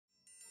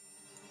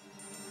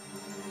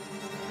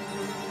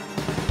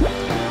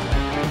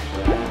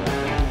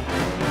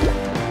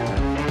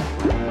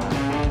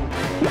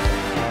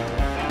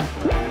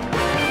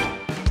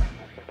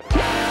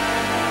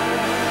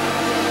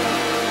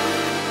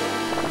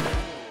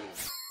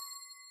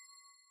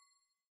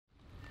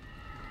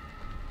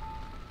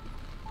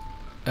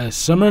As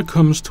summer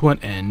comes to an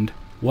end,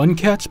 one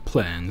cat's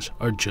plans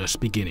are just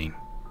beginning.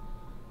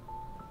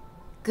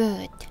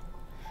 Good.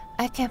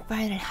 I can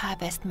finally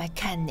harvest my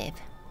catnip.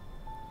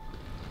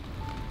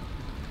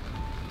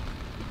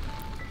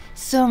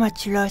 So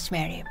much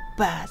rosemary,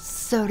 but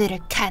so little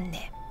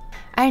catnip.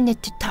 I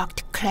need to talk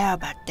to Claire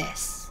about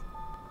this.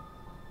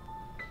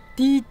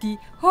 Didi,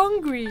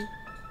 hungry.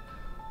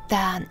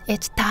 Then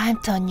it's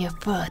time to earn your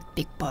food,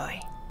 big boy.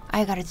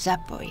 I got a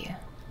job for you.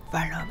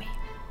 Follow me.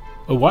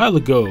 A while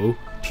ago,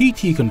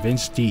 TT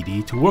convinced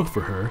Didi to work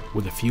for her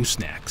with a few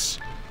snacks,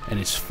 and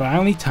it's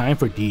finally time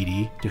for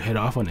Didi to head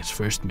off on his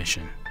first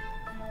mission.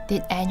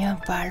 Did anyone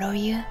follow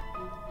you?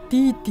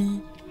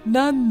 Didi,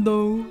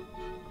 no.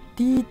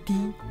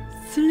 Didi,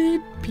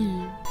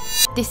 sleepy.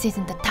 This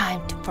isn't the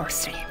time to fall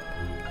asleep.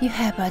 You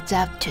have a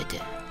job to do.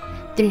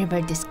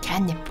 Deliver this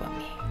catnip for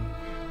me.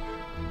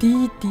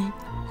 Didi,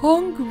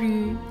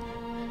 hungry.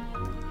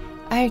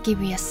 I'll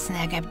give you a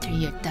snack after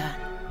you're done.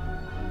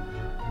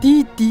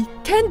 Didi,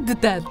 can't do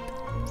that.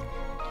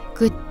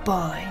 Good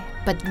boy,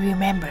 but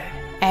remember,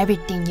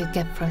 everything you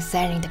get from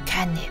selling the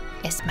catnip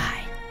is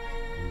mine.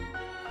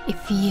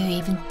 If you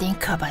even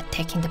think about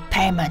taking the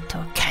payment to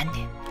a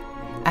catnip,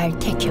 I'll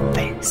take your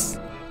face.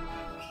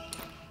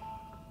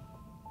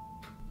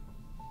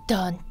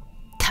 Don't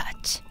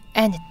touch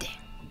anything.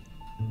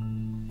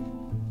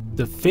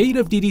 The fate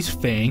of Didi's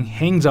fang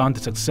hangs on the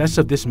success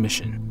of this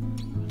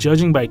mission.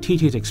 Judging by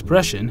TT's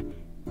expression,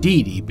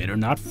 Didi better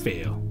not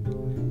fail.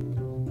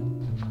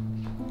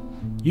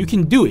 You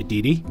can do it,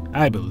 Didi.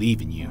 I believe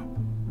in you.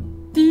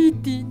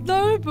 Didi,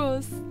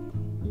 nervous.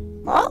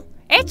 Oh,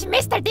 it's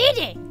Mr.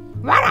 Didi.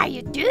 What are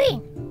you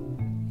doing?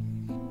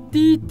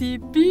 Didi,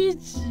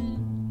 busy.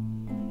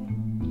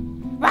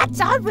 What's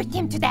up with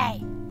him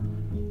today?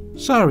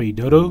 Sorry,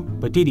 Dodo,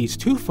 but Didi's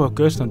too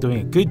focused on doing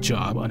a good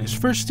job on his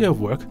first day of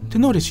work to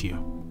notice you.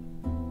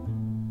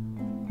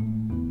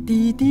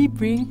 Didi,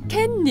 bring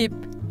catnip.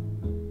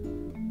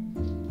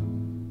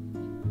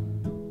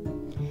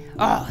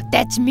 Oh,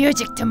 that's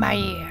music to my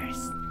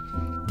ears.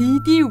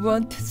 Didi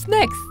want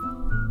snacks.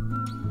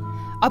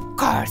 Of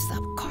course.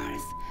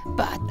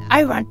 But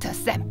I want a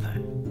sample.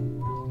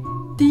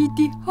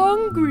 Didi,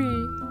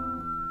 hungry.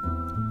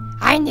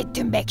 I need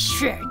to make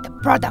sure the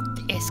product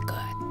is good.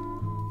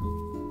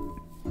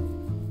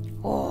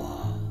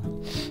 Oh.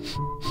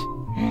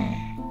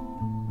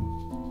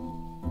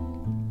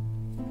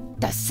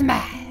 The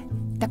smell,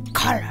 the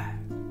color,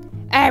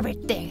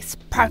 everything's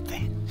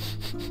perfect.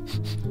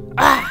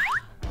 Ah,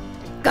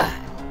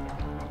 good.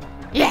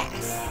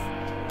 Yes,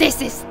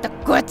 this is the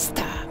good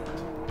stuff.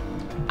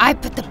 I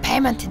put the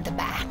payment in the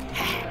bag.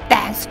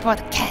 Thanks for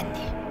the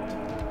candy.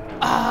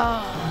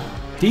 Oh.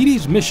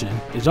 Didi's mission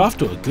is off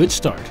to a good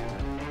start.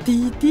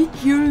 Didi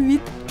here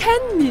with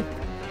catnip.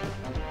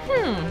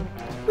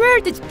 Where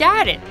did you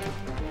get it?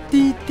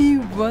 Didi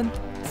want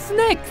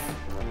snacks.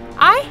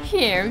 I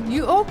hear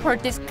you offer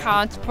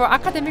discounts for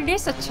academic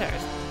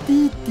researchers.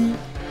 Didi,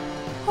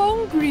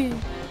 hungry.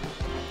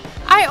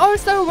 I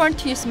also want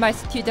to use my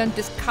student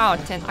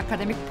discount and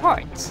academic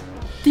points.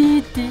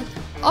 Didi,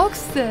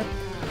 accept.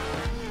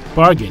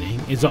 Bargaining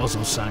is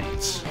also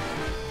science.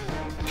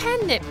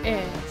 Catnip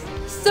is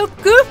so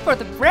good for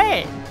the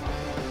brain.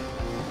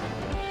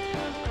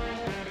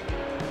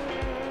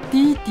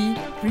 Didi,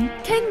 bring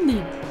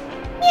catnip.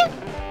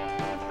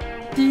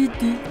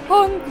 Didi,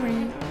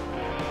 hungry.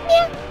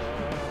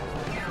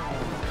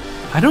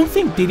 I don't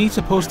think Didi's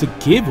supposed to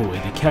give away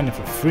the catnip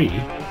for free.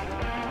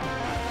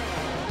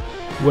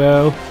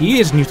 Well, he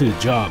is new to the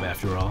job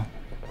after all.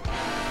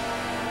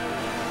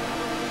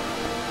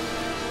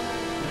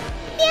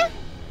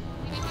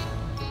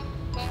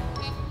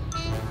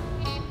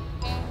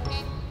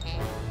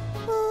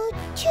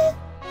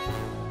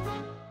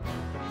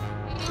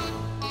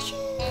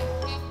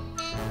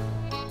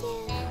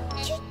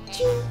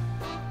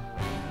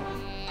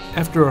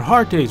 After a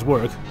hard day's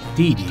work,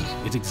 Didi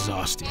is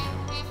exhausted.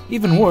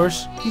 Even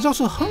worse, he's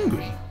also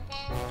hungry.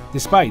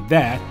 Despite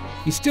that,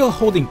 he's still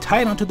holding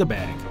tight onto the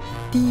bag.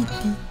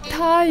 Didi,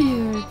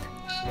 tired.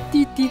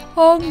 Didi,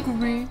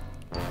 hungry.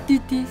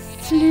 Didi,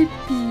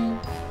 sleepy.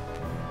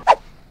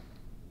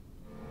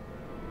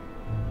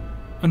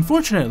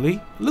 Unfortunately,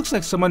 it looks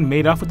like someone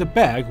made off with the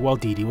bag while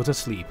Didi was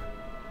asleep.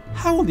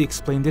 How will he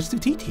explain this to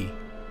TT?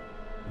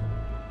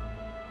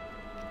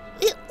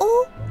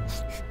 Oh,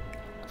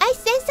 I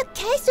sense a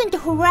case on the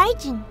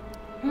horizon.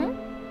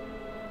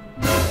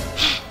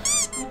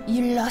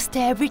 You lost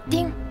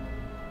everything?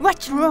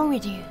 What's wrong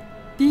with you?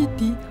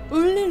 Didi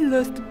only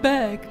lost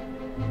bag.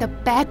 The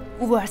bag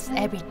was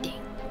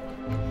everything.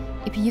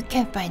 If you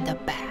can't find the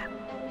bag,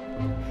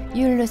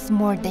 you lose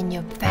more than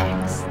your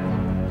fangs.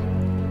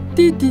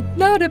 Didi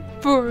not a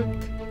bird.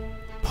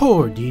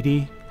 Poor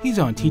Didi, he's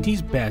on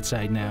TT's bad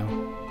side now.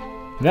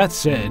 That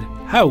said,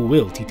 how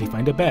will TT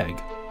find a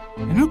bag?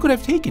 And who could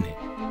have taken it?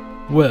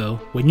 Well,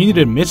 when you need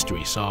a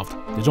mystery solved,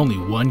 there's only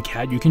one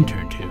cat you can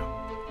turn to.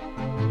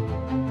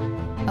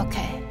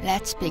 Okay,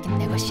 let's begin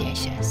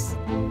negotiations.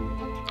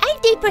 I'll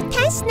do for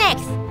 10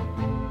 snacks.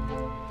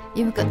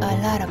 You've got a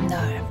lot of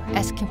nerve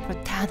asking for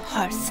 10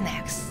 hard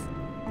snacks.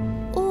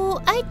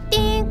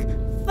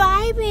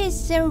 maybe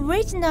it's a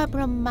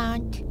reasonable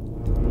amount.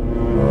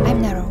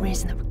 I'm not a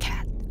reasonable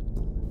cat.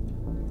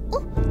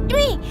 Oh,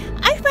 3!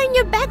 I found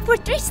your bag for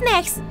 3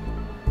 snacks!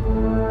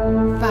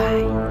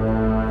 Fine,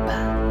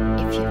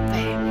 but if you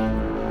fail me,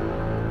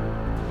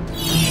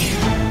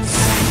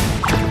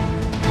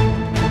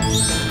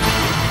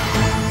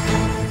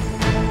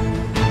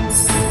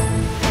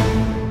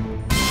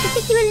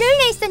 Detective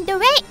LuLu is on the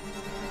way!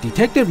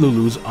 Detective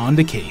Lulu's on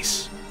the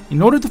case.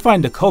 In order to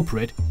find the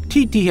culprit,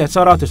 TT has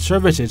sought out the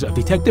services of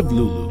Detective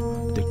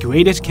LuLu, the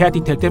greatest cat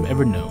detective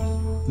ever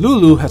known.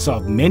 Lulu has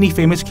solved many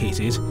famous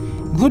cases,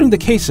 including the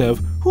case of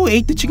who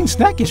ate the chicken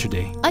snack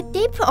yesterday. A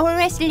thief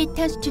always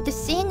returns to the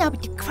scene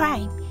of the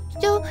crime,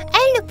 so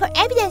I look for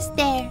evidence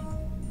there.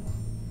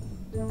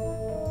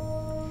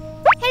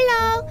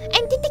 Hello,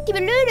 I'm Detective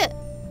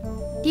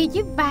LuLu. Did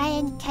you buy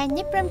any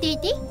candy from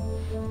Didi?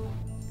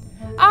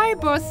 I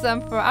bought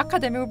some for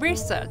academic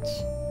research.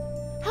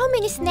 How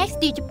many snacks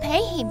did you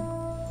pay him?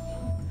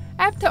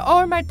 After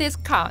all my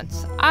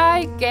discounts,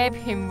 I gave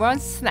him 1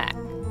 snack.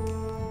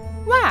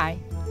 Why?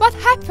 What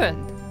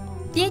happened?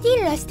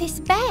 Didi lost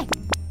his bag.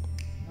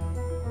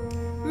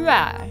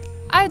 Well,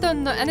 I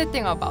don't know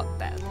anything about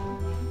that.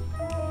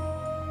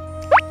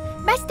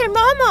 Master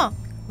Momo,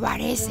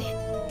 what is it?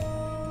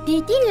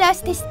 Didi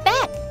lost his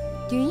bag.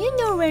 Do you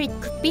know where it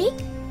could be?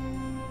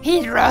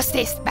 He lost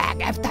his bag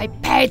after I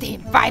paid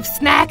him 5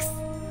 snacks?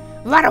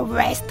 What a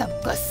waste of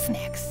good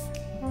snacks.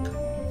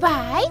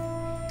 5?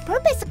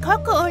 Professor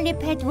Coco only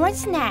paid 1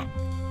 snack.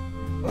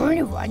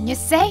 Only 1, you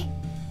say?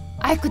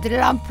 I could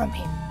learn from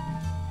him.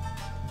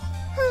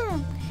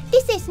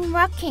 This isn't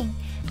working.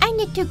 I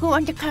need to go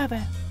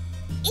undercover.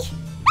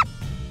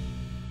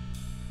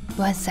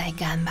 Once I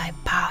got my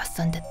paws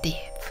on the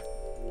thief.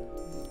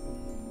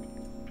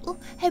 Oh,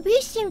 have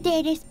you seen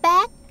Daddy's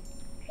bag?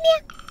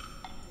 Meow.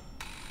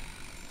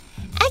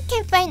 I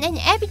can't find any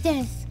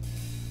evidence.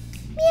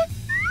 Meow.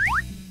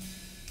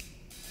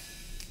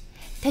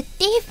 The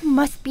thief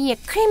must be a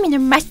criminal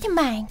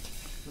mastermind.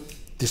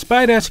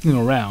 Despite asking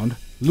around,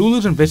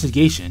 Lulu's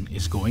investigation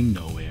is going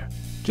nowhere.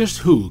 Just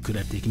who could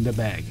have taken the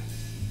bag?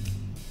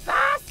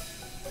 Boss!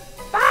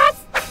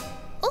 Boss!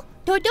 Oh,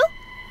 Dodo?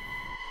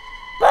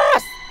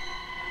 Boss!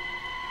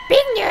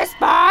 Big news,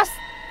 boss!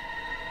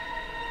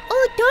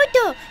 Oh,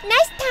 Dodo,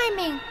 nice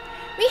timing.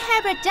 We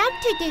have a job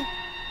to do.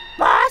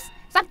 Boss!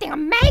 Something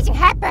amazing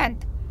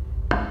happened!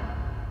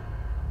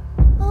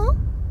 Oh,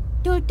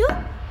 Dodo,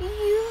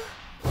 you...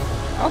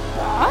 Oh,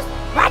 boss?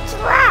 What's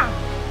wrong?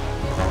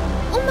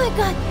 Oh my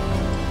god,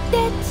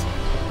 that's...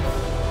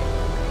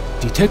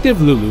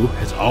 Detective Lulu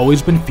has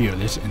always been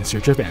fearless in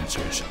search of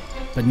answers,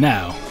 but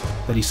now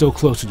that he's so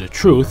close to the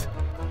truth,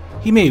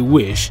 he may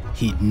wish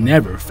he'd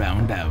never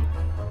found out.